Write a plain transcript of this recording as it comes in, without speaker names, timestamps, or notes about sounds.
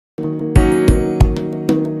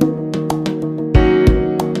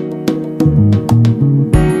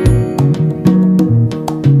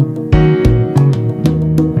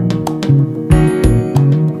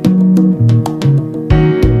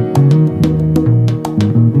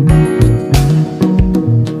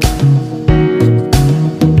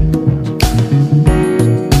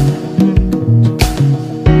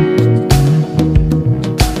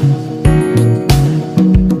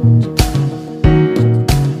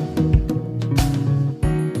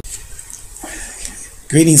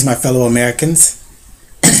Greetings, my fellow Americans.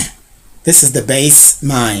 This is the base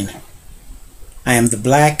mind. I am the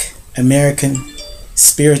Black American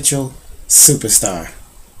spiritual superstar,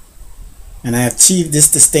 and I have achieved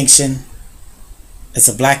this distinction as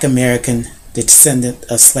a Black American descendant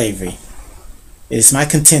of slavery. It is my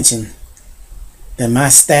contention that my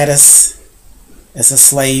status as a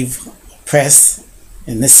slave oppressed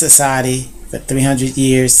in this society for 300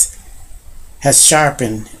 years has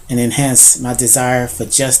sharpened and enhanced my desire for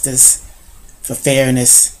justice, for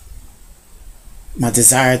fairness, my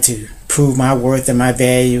desire to prove my worth and my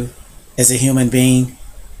value as a human being,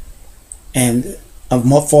 and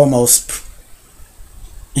foremost,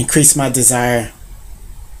 increase my desire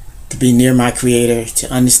to be near my Creator,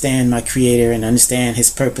 to understand my Creator and understand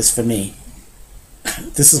His purpose for me.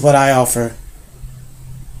 This is what I offer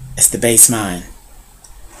as the base mind.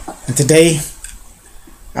 And today,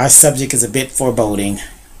 our subject is a bit foreboding.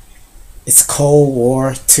 It's Cold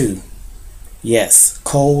War II. Yes,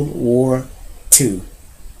 Cold War II.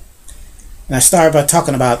 And I started by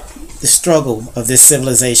talking about the struggle of this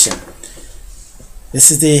civilization. This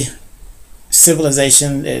is the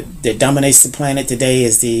civilization that dominates the planet today,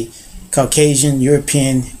 is the Caucasian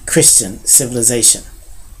European Christian civilization.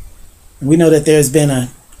 And we know that there's been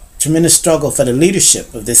a tremendous struggle for the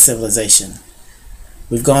leadership of this civilization.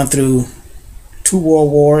 We've gone through 2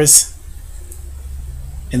 world wars,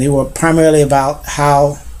 and they were primarily about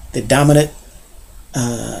how the dominant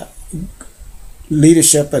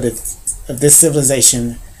leadership of this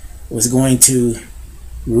civilization was going to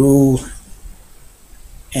rule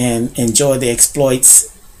and enjoy the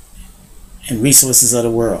exploits and resources of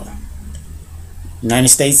the world. The United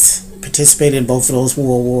States participated in both of those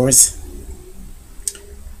world wars.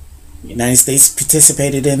 The United States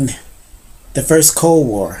participated in the first Cold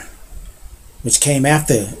War, which came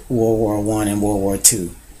after World War I and World War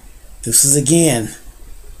II. This was again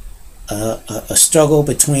a struggle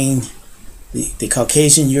between the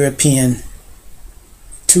Caucasian European,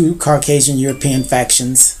 2 Caucasian European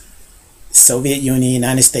factions, Soviet Union,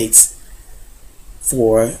 United States,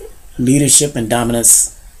 for leadership and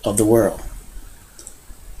dominance of the world.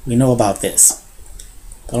 We know about this.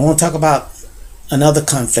 But I want to talk about another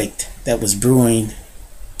conflict that was brewing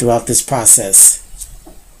throughout this process.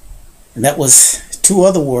 And that was 2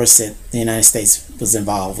 other wars that the United States was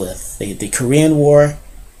involved with. The Korean War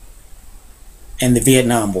and the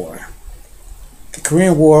Vietnam War. The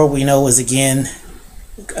Korean War, we know, was again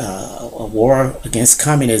a war against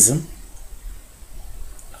communism.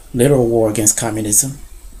 Literal war against communism.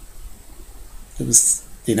 It was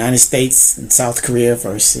the United States and South Korea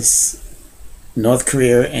versus North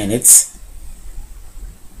Korea and its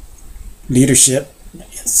leadership and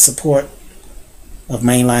support of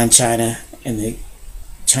mainland China and the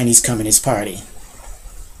Chinese Communist Party.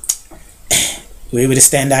 We were able to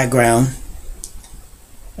stand our ground,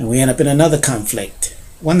 and we end up in another conflict,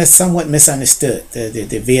 one that's somewhat misunderstood,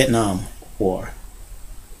 the Vietnam War.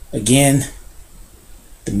 Again,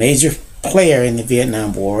 the major player in the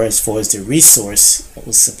Vietnam War, as far as the resource that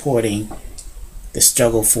was supporting the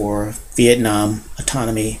struggle for Vietnam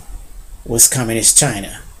autonomy, was Communist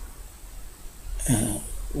China.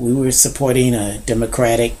 We were supporting a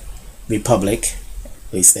democratic republic,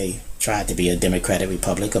 at least they tried to be a democratic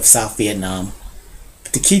republic, of South Vietnam.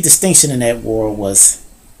 But the key distinction in that war was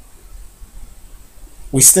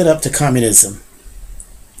we stood up to communism,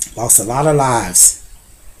 lost a lot of lives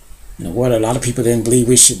in a world a lot of people didn't believe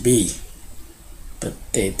we should be. But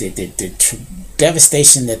the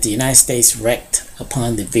devastation that the United States wreaked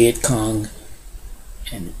upon the Viet Cong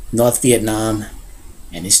and North Vietnam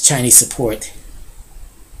and its Chinese support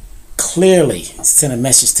clearly sent a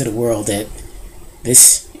message to the world that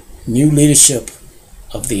this new leadership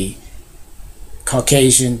of the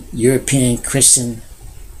Caucasian European Christian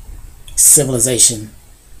civilization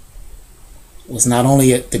was not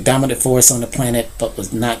only the dominant force on the planet, but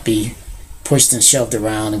would not be pushed and shoved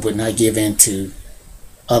around and would not give in to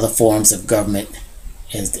other forms of government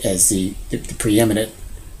as the preeminent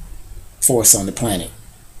force on the planet.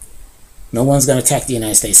 No one's going to attack the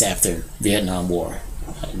United States after Vietnam War.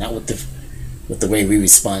 Not with the way we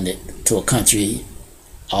responded to a country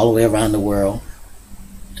all the way around the world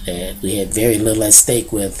that we had very little at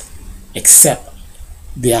stake with, except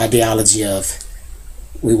the ideology of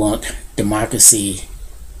we want democracy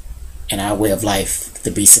and our way of life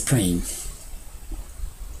to be supreme.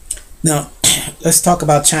 Now, let's talk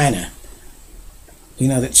about China. You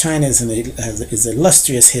know that China is an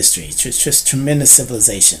illustrious history, just tremendous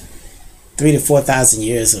civilization. 3,000 to 4,000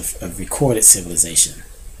 years of recorded civilization.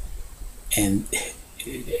 And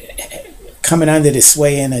coming under the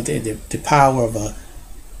sway and the power of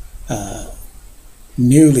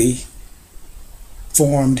newly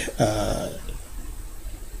formed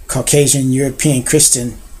Caucasian European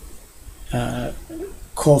Christian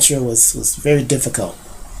culture was very difficult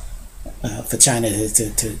for China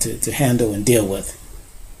to handle and deal with.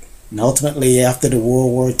 And ultimately, after the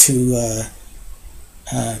World War II,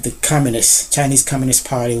 the Chinese Communist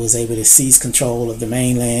Party was able to seize control of the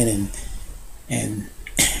mainland and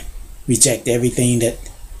reject everything that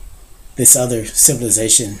this other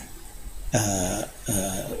civilization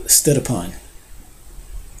stood upon.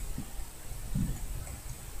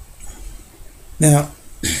 Now,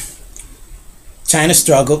 China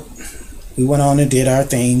struggled. We went on and did our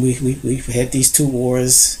thing. We had these two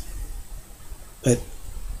wars, but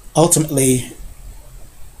ultimately,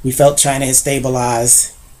 we felt China had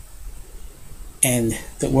stabilized, and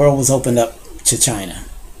the world was opened up to China.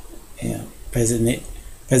 You know, President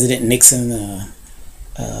Nixon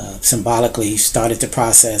symbolically started the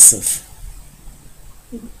process of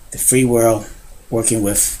the free world working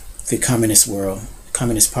with the communist world,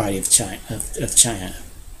 Communist Party of China.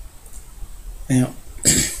 Now,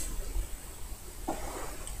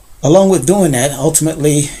 along with doing that,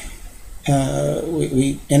 ultimately,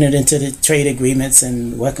 we entered into the trade agreements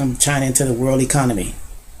and welcomed China into the world economy.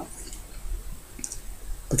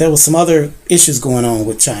 But there was some other issues going on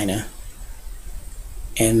with China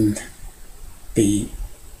and the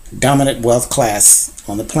dominant wealth class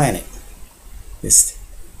on the planet, this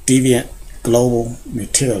deviant global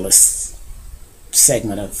materialist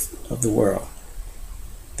segment of the world.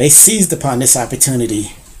 They seized upon this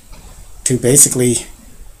opportunity to basically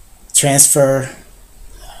transfer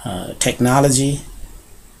technology,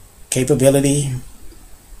 capability,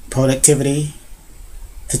 productivity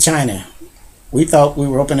to China. We thought we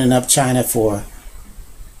were opening up China for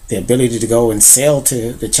the ability to go and sell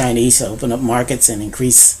to the Chinese, to open up markets and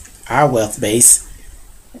increase our wealth base,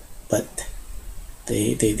 but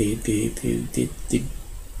the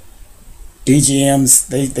DGMs,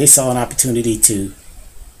 they saw an opportunity to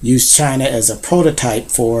use China as a prototype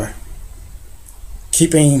for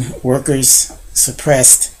keeping workers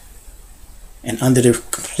suppressed and under the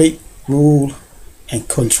complete rule and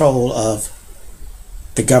control of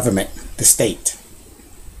the government, the state.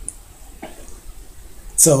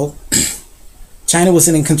 So China was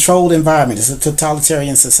in a controlled environment. It's a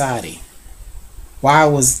totalitarian society. Why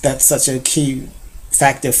was that such a key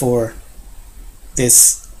factor for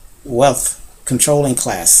this wealth controlling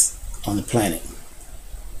class on the planet?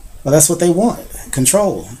 Well, that's what they want,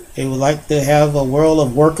 control. They would like to have a world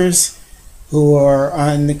of workers who are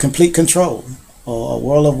under complete control, or a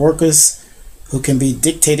world of workers who can be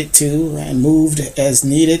dictated to and moved as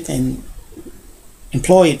needed and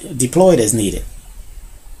deployed as needed.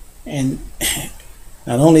 And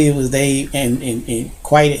not only was they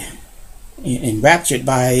quite enraptured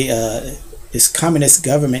by this communist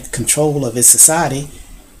government control of its society,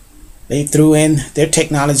 they threw in their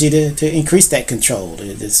technology to increase that control.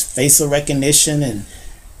 This facial recognition and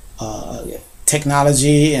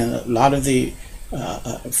technology, and a lot of the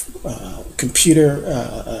computer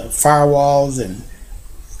firewalls and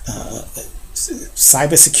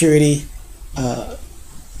cybersecurity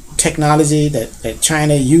technology that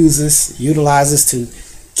China utilizes to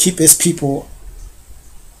keep its people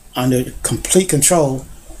under complete control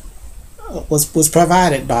was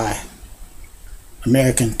provided by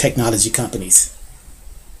American technology companies.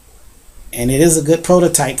 And it is a good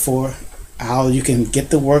prototype for how you can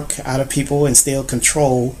get the work out of people and still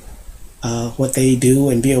control what they do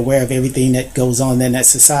and be aware of everything that goes on in that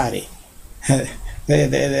society.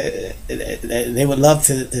 They would love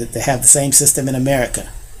to have the same system in America.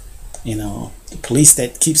 You know, the police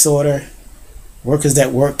that keeps order, workers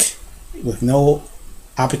that work with no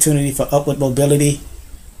opportunity for upward mobility,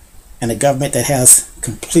 and a government that has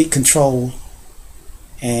complete control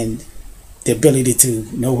and the ability to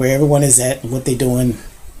know where everyone is at and what they're doing,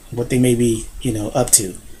 what they may be, up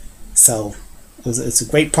to. So it's a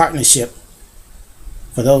great partnership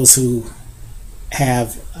for those who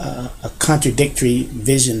have a contradictory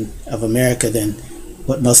vision of America than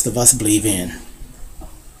what most of us believe in.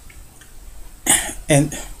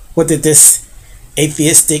 And what did this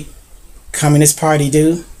atheistic Communist Party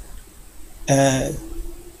do? They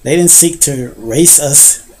didn't seek to race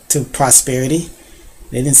us to prosperity.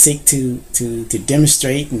 They didn't seek to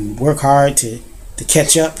demonstrate and work hard to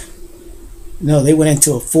catch up. No, they went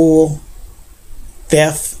into a full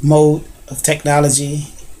theft mode of technology,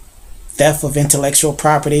 theft of intellectual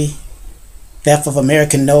property, theft of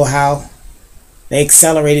American know-how. They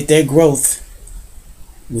accelerated their growth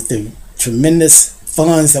with the tremendous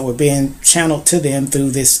funds that were being channeled to them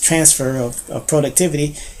through this transfer of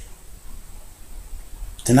productivity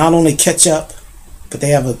to not only catch up but they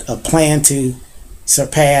have a plan to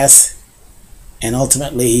surpass and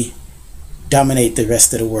ultimately dominate the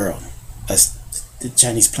rest of the world. That's the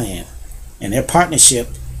Chinese plan. And their partnership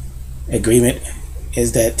agreement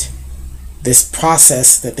is that this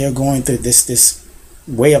process that they're going through, this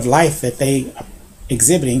way of life that they are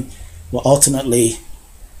exhibiting, will ultimately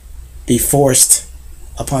be forced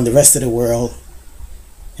upon the rest of the world,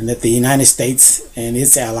 and that the United States and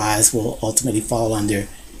its allies will ultimately fall under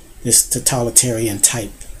this totalitarian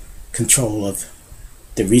type control of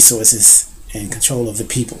the resources and control of the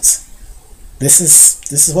peoples. This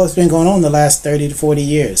is what's been going on the last 30 to 40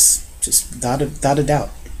 years, just without a doubt.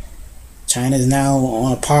 China is now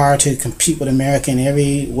on a par to compete with America in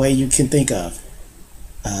every way you can think of.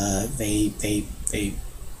 They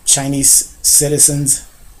Chinese citizens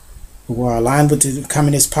who are aligned with the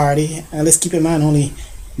Communist Party, and let's keep in mind only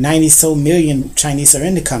 90 so million Chinese are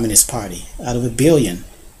in the Communist Party out of 1 billion.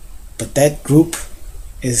 But that group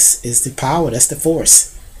is the power, that's the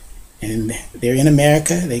force. And they're in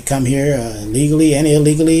America, they come here legally and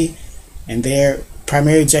illegally, and their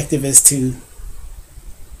primary objective is to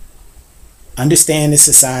understand the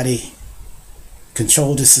society,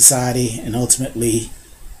 control the society, and ultimately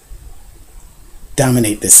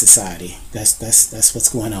dominate the society. That's what's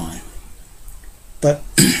going on. But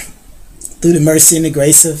through the mercy and the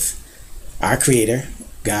grace of our Creator,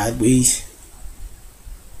 God, we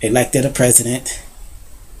elected a president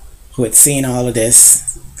who had seen all of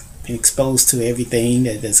this, been exposed to everything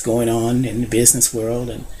that's going on in the business world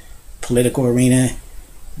and political arena,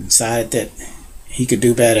 and decided that he could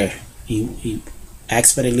do better. He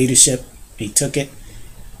asked for the leadership, he took it,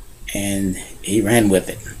 and he ran with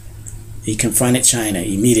it. He confronted China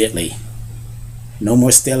immediately. No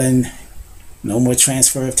more stealing, no more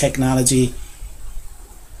transfer of technology.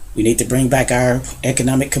 We need to bring back our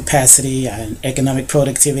economic capacity, our economic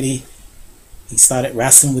productivity. He started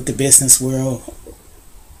wrestling with the business world,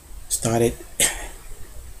 started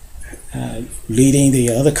leading the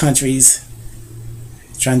other countries,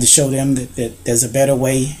 trying to show them that there's a better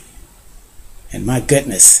way. And my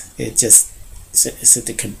goodness, it's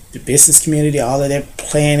the business community, all of their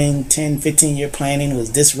planning, 10, 15-year planning was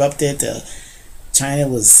disrupted. China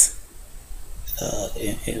was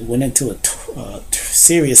it went into a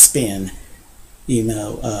serious spin,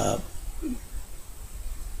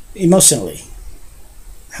 emotionally.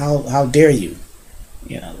 How dare you?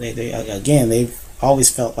 They've always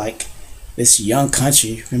felt like this young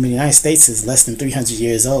country. I mean, the United States is less than 300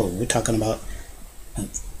 years old. We're talking about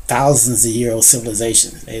thousands of year old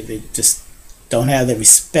civilization. They just don't have the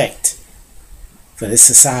respect for this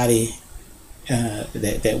society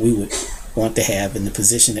that we would want to have in the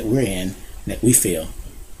position that we're in, that we feel.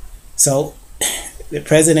 So the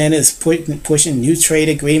president is pushing new trade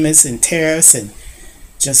agreements and tariffs, and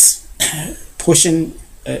just pushing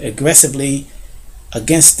aggressively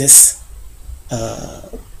against this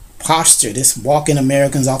posture, this walking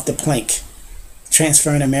Americans off the plank,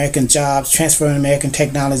 transferring American jobs, transferring American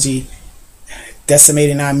technology,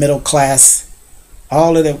 decimating our middle class,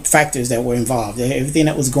 all of the factors that were involved, everything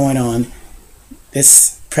that was going on.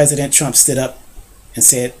 This President Trump stood up and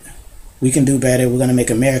said, we can do better. We're going to make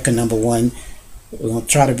America number one. We're going to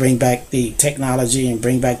try to bring back the technology and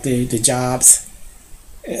bring back the jobs.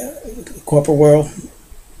 Corporate world,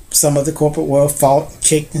 some of the corporate world fought,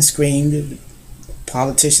 kicked and screamed.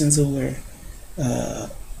 Politicians who were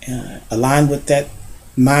aligned with that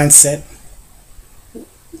mindset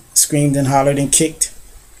screamed and hollered and kicked.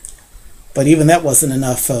 But even that wasn't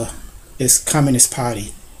enough for this Communist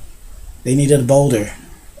Party. They needed a bolder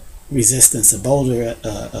resistance, a bolder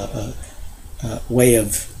way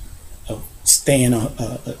of staying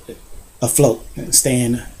afloat,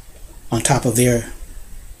 staying on top of their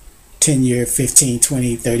 10-year, 15,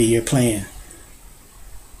 20, 30-year plan.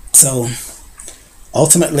 So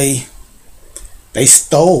ultimately, they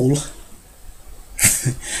stole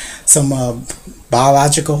some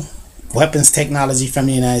biological weapons technology from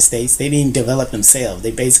the United States. They didn't develop themselves.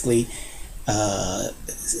 They basically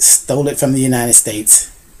stole it from the United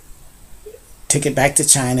States, took it back to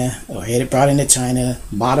China, or had it brought into China,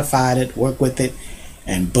 modified it, worked with it,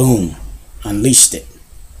 and boom, unleashed it.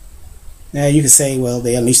 Now you can say, well,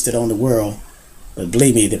 they unleashed it on the world, but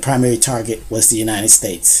believe me, the primary target was the United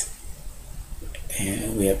States.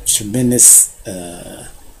 And we have tremendous,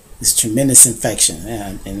 this tremendous infection,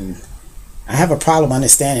 and I have a problem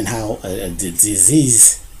understanding how a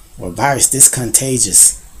disease or virus this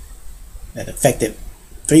contagious that affected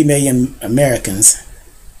 3 million Americans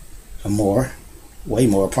or more, way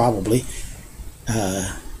more probably,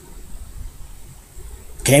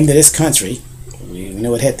 came to this country. We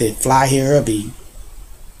know it had to fly here or be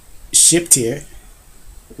shipped here,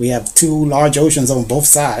 we have two large oceans on both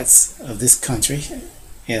sides of this country,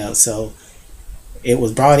 so it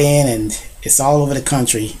was brought in and it's all over the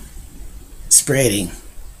country spreading.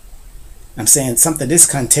 I'm saying something this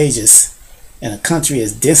contagious in a country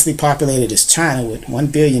as densely populated as China with 1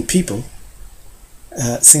 billion people.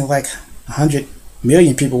 Seems like 100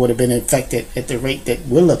 million people would have been infected at the rate that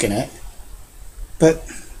we're looking at. But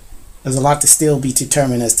there's a lot to still be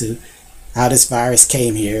determined as to how this virus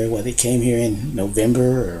came here, whether it came here in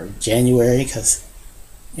November or January, because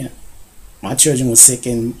my children were sick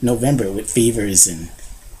in November with fevers and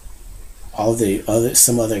all the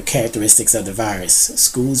some other characteristics of the virus.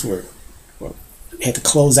 Schools had to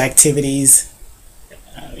close activities.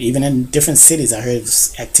 Even in different cities, I heard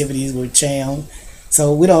activities were changed.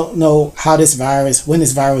 So we don't know how when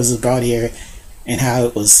this virus was brought here and how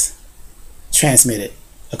it was transmitted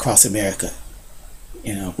across America.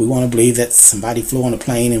 We want to believe that somebody flew on a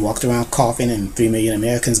plane and walked around coughing and 3 million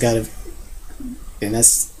Americans got it. Then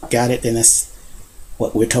that's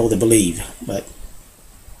what we're told to believe. But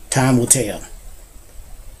time will tell.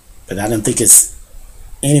 But I don't think it's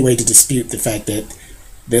any way to dispute the fact that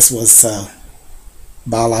this was a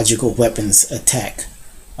biological weapons attack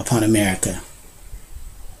upon America.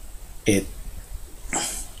 It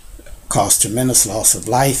caused tremendous loss of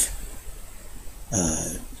life,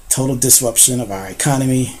 total disruption of our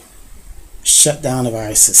economy, shutdown of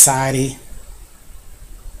our society,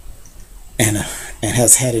 and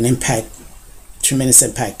has had an tremendous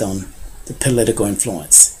impact on the political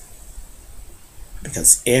influence.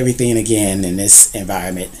 Because everything, again, in this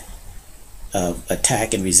environment of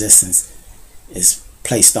attack and resistance is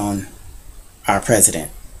placed on our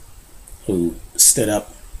president, who stood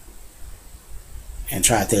up and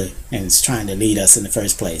is trying to lead us in the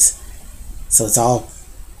first place. So it's all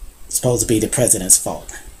supposed to be the president's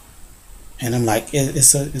fault. And I'm like,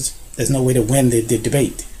 there's no way to win the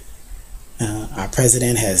debate. Our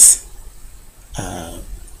president has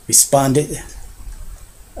responded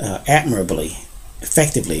admirably,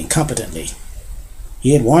 effectively, and competently.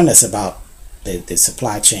 He had warned us about the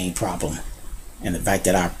supply chain problem and the fact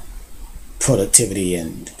that our productivity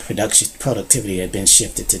had been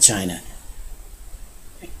shifted to China.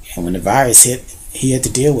 And when the virus hit, he had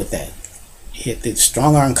to deal with that. He had to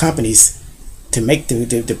strong-arm companies to make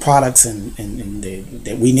the products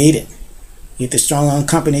that we needed. He had to strong-arm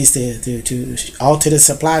companies to alter the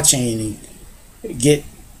supply chain and get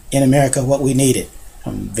in America what we needed,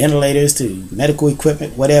 from ventilators to medical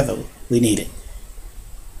equipment, whatever we needed.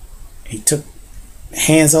 He took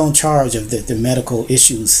hands-on charge of the medical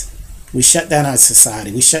issues. We shut down our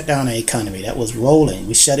society. We shut down our economy. That was rolling.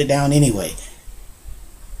 We shut it down anyway.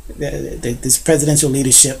 This presidential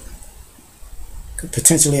leadership could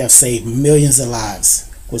potentially have saved millions of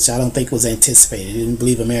lives, which I don't think was anticipated. I didn't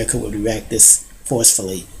believe America would react this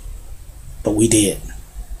forcefully, but we did.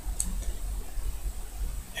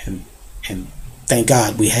 And thank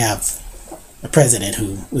God we have a president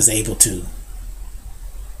who was able to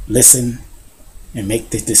listen and make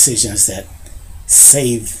the decisions that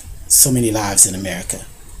save so many lives in America.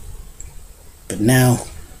 But now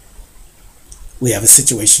we have a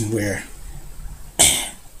situation where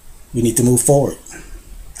we need to move forward.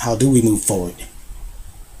 How do we move forward?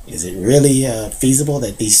 Is it really feasible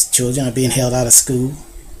that these children are being held out of school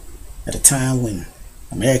at a time when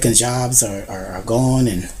American jobs are gone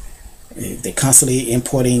and they're constantly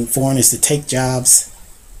importing foreigners to take jobs,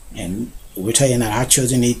 and we're telling that our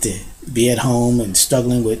children need to be at home and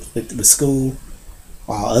struggling with school,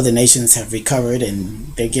 while other nations have recovered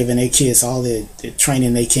and they're giving their kids all the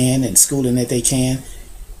training they can and schooling that they can?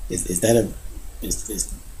 Is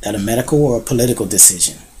that a medical or a political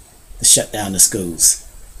decision to shut down the schools,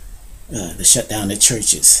 to shut down the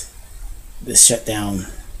churches, to shut down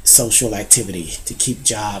social activity, to keep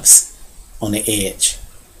jobs on the edge?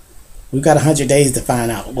 We've got 100 days to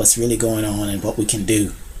find out what's really going on and what we can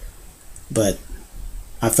do. But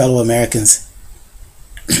our fellow Americans,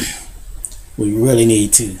 we really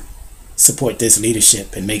need to support this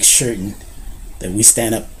leadership and make certain that we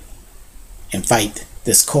stand up and fight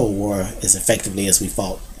this Cold War as effectively as we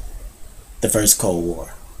fought the first Cold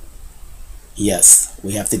War. Yes,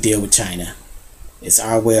 we have to deal with China. It's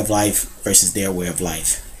our way of life versus their way of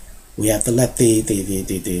life. We have to let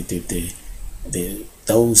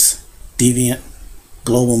those deviant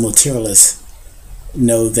global materialists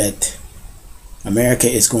know that America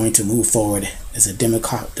is going to move forward as a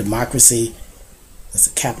democracy, as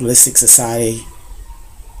a capitalistic society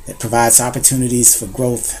that provides opportunities for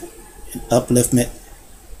growth and upliftment.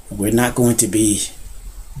 We're not going to be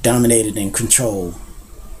dominated and controlled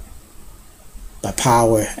by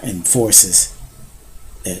power and forces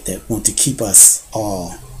that want to keep us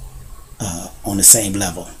all on the same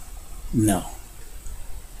level. No.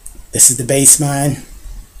 This is the base mind.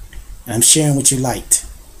 And I'm sharing with you light.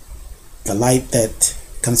 The light that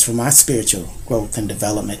comes from my spiritual growth and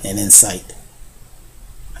development and insight.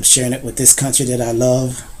 I'm sharing it with this country that I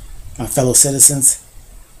love, my fellow citizens.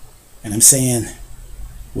 And I'm saying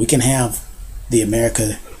we can have the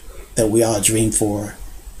America that we all dream for.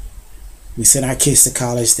 We send our kids to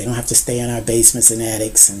college. They don't have to stay in our basements and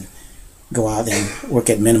attics and go out and work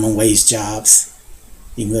at minimum wage jobs,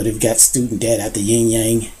 even though they've got student debt at the yin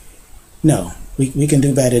yang. No, we can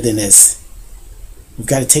do better than this. We've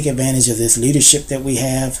got to take advantage of this leadership that we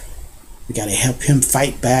have. We got to help him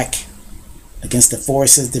fight back against the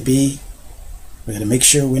forces to be. We got to make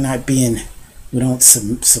sure we don't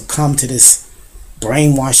succumb to this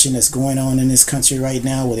brainwashing that's going on in this country right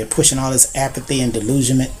now, where they're pushing all this apathy and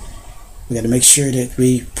delusionment. We got to make sure that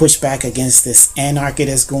we push back against this anarchy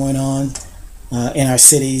that's going on in our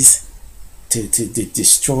cities to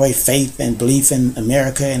destroy faith and belief in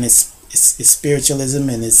America and its spiritualism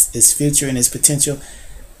and its future and its potential.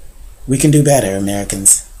 We can do better,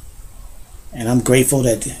 Americans. And I'm grateful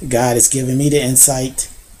that God has given me the insight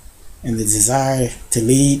and the desire to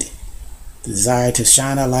lead, the desire to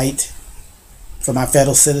shine a light for my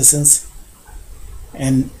fellow citizens.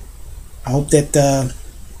 And I hope that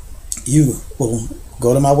you will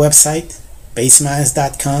go to my website,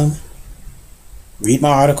 baseminds.com, read my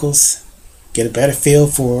articles, get a better feel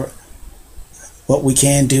for what we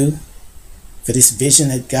can do, for this vision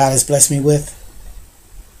that God has blessed me with.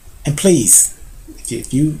 And please,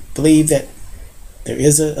 if you believe that there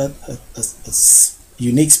is a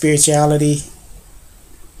unique spirituality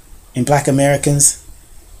in Black Americans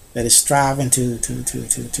that is striving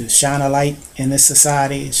to shine a light in this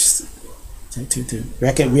society,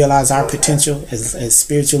 to realize our potential as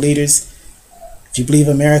spiritual leaders, if you believe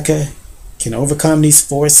America can overcome these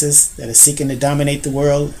forces that are seeking to dominate the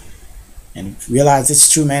world and realize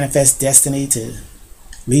its true manifest destiny to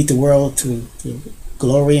lead the world to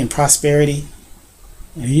glory and prosperity,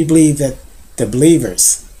 and you believe that the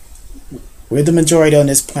believers, we're the majority on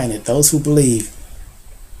this planet, those who believe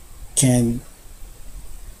can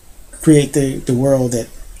create the world that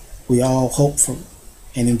we all hope for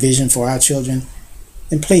and envision for our children,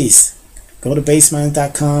 then please go to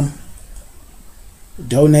baseminds.com,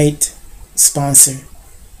 donate, sponsor,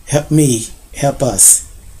 help me, help us.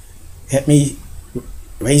 Help me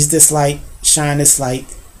raise this light, shine this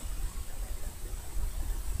light.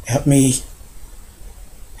 Help me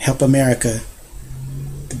help America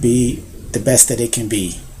to be the best that it can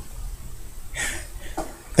be.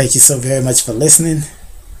 Thank you so very much for listening.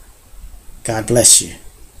 God bless you.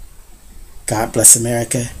 God bless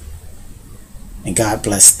America. And God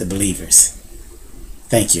bless the believers.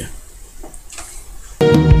 Thank you.